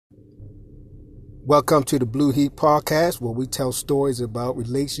Welcome to the Blue Heat Podcast, where we tell stories about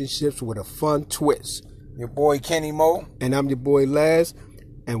relationships with a fun twist. Your boy Kenny Mo. And I'm your boy Laz,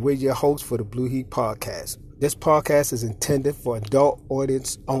 and we're your hosts for the Blue Heat Podcast. This podcast is intended for adult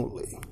audience only.